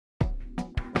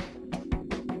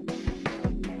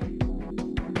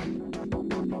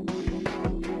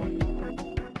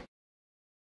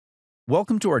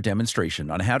Welcome to our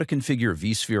demonstration on how to configure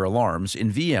vSphere alarms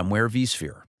in VMware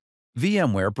vSphere.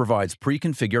 VMware provides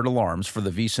pre-configured alarms for the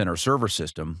vCenter server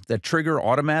system that trigger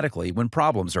automatically when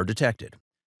problems are detected.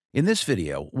 In this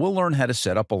video, we'll learn how to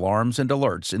set up alarms and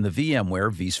alerts in the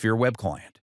VMware vSphere web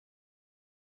client.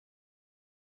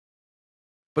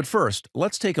 But first,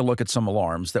 let's take a look at some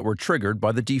alarms that were triggered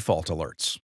by the default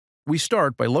alerts. We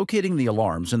start by locating the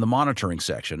alarms in the monitoring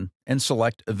section and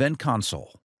select Event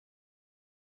Console.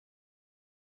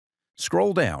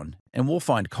 Scroll down, and we'll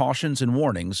find cautions and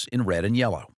warnings in red and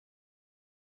yellow.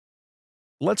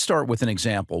 Let's start with an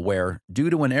example where, due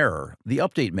to an error, the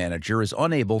Update Manager is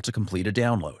unable to complete a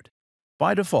download.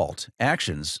 By default,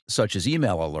 actions, such as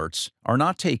email alerts, are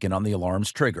not taken on the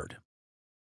alarms triggered.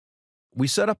 We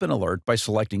set up an alert by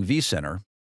selecting vCenter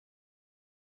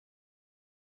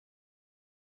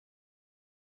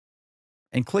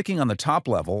and clicking on the top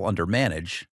level under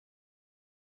Manage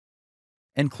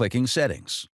and clicking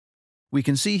Settings. We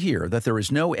can see here that there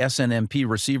is no SNMP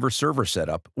receiver server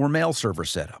setup or mail server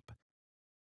setup.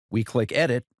 We click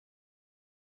Edit,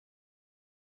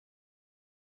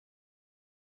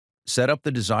 set up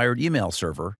the desired email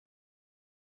server,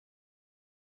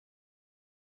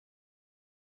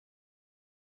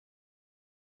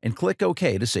 and click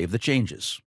OK to save the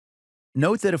changes.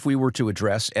 Note that if we were to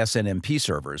address SNMP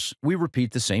servers, we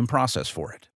repeat the same process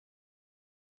for it.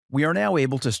 We are now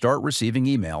able to start receiving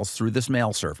emails through this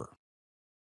mail server.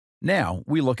 Now,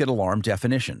 we look at alarm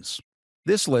definitions.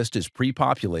 This list is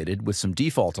pre-populated with some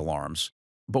default alarms,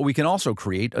 but we can also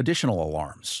create additional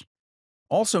alarms.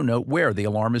 Also note where the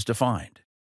alarm is defined.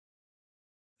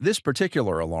 This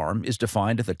particular alarm is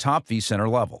defined at the top vCenter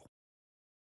level.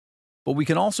 But we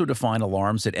can also define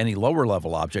alarms at any lower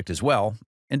level object as well,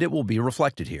 and it will be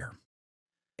reflected here.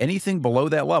 Anything below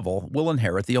that level will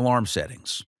inherit the alarm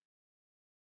settings.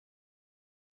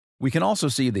 We can also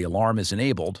see the alarm is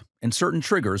enabled and certain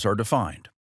triggers are defined.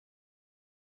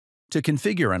 To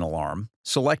configure an alarm,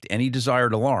 select any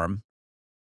desired alarm.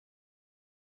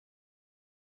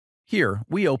 Here,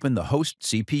 we open the Host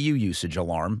CPU Usage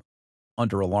alarm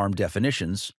under Alarm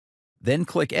Definitions, then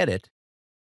click Edit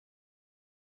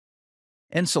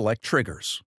and select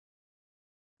Triggers.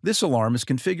 This alarm is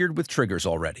configured with triggers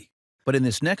already, but in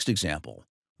this next example,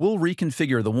 we'll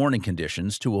reconfigure the warning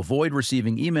conditions to avoid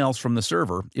receiving emails from the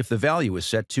server if the value is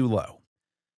set too low.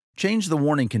 Change the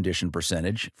warning condition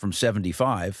percentage from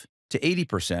 75 to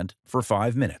 80% for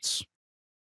 5 minutes.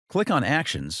 Click on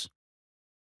Actions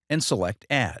and select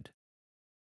Add.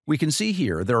 We can see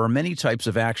here there are many types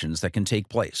of actions that can take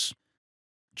place.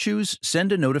 Choose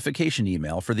Send a Notification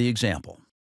Email for the example.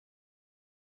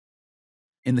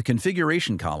 In the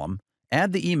Configuration column,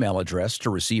 add the email address to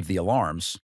receive the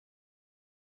alarms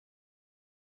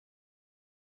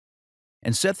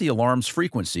and set the alarm's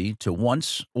frequency to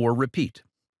once or repeat.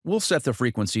 We'll set the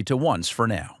frequency to once for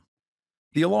now.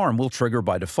 The alarm will trigger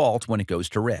by default when it goes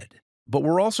to red, but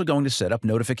we're also going to set up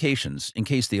notifications in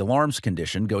case the alarm's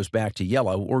condition goes back to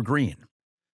yellow or green.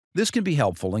 This can be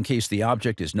helpful in case the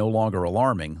object is no longer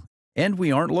alarming and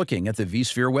we aren't looking at the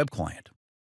vSphere web client.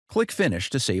 Click Finish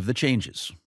to save the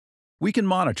changes. We can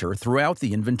monitor throughout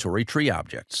the inventory tree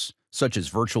objects, such as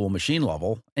virtual machine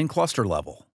level and cluster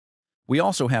level. We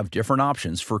also have different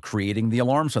options for creating the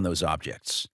alarms on those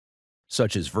objects,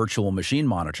 such as virtual machine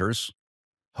monitors,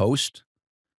 host,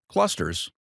 clusters,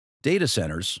 data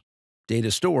centers, data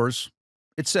stores,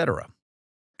 etc.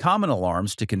 Common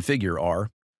alarms to configure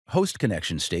are host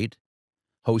connection state,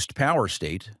 host power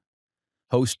state,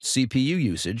 host CPU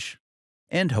usage,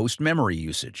 and host memory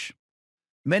usage.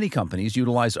 Many companies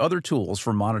utilize other tools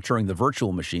for monitoring the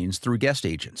virtual machines through guest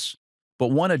agents. But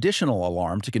one additional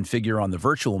alarm to configure on the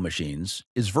virtual machines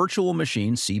is Virtual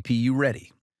Machine CPU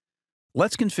Ready.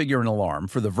 Let's configure an alarm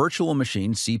for the Virtual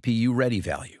Machine CPU Ready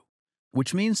value,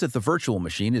 which means that the virtual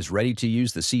machine is ready to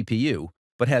use the CPU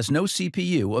but has no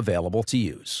CPU available to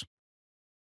use.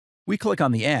 We click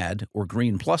on the Add or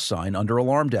green plus sign under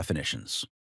Alarm Definitions.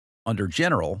 Under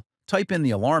General, type in the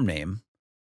alarm name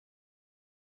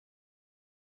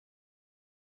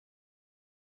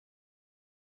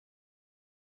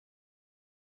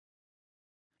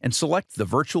and select the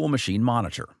virtual machine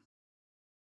monitor.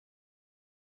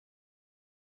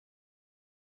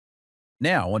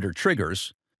 Now, under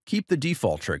Triggers, keep the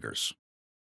default triggers.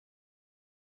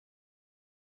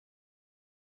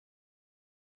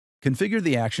 Configure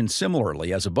the action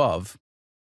similarly as above,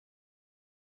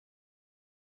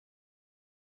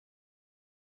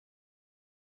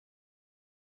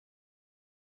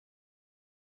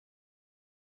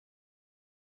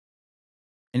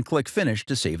 and click Finish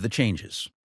to save the changes.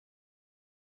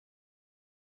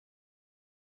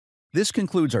 This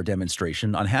concludes our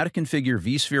demonstration on how to configure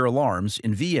vSphere alarms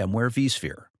in VMware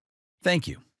vSphere. Thank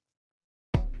you.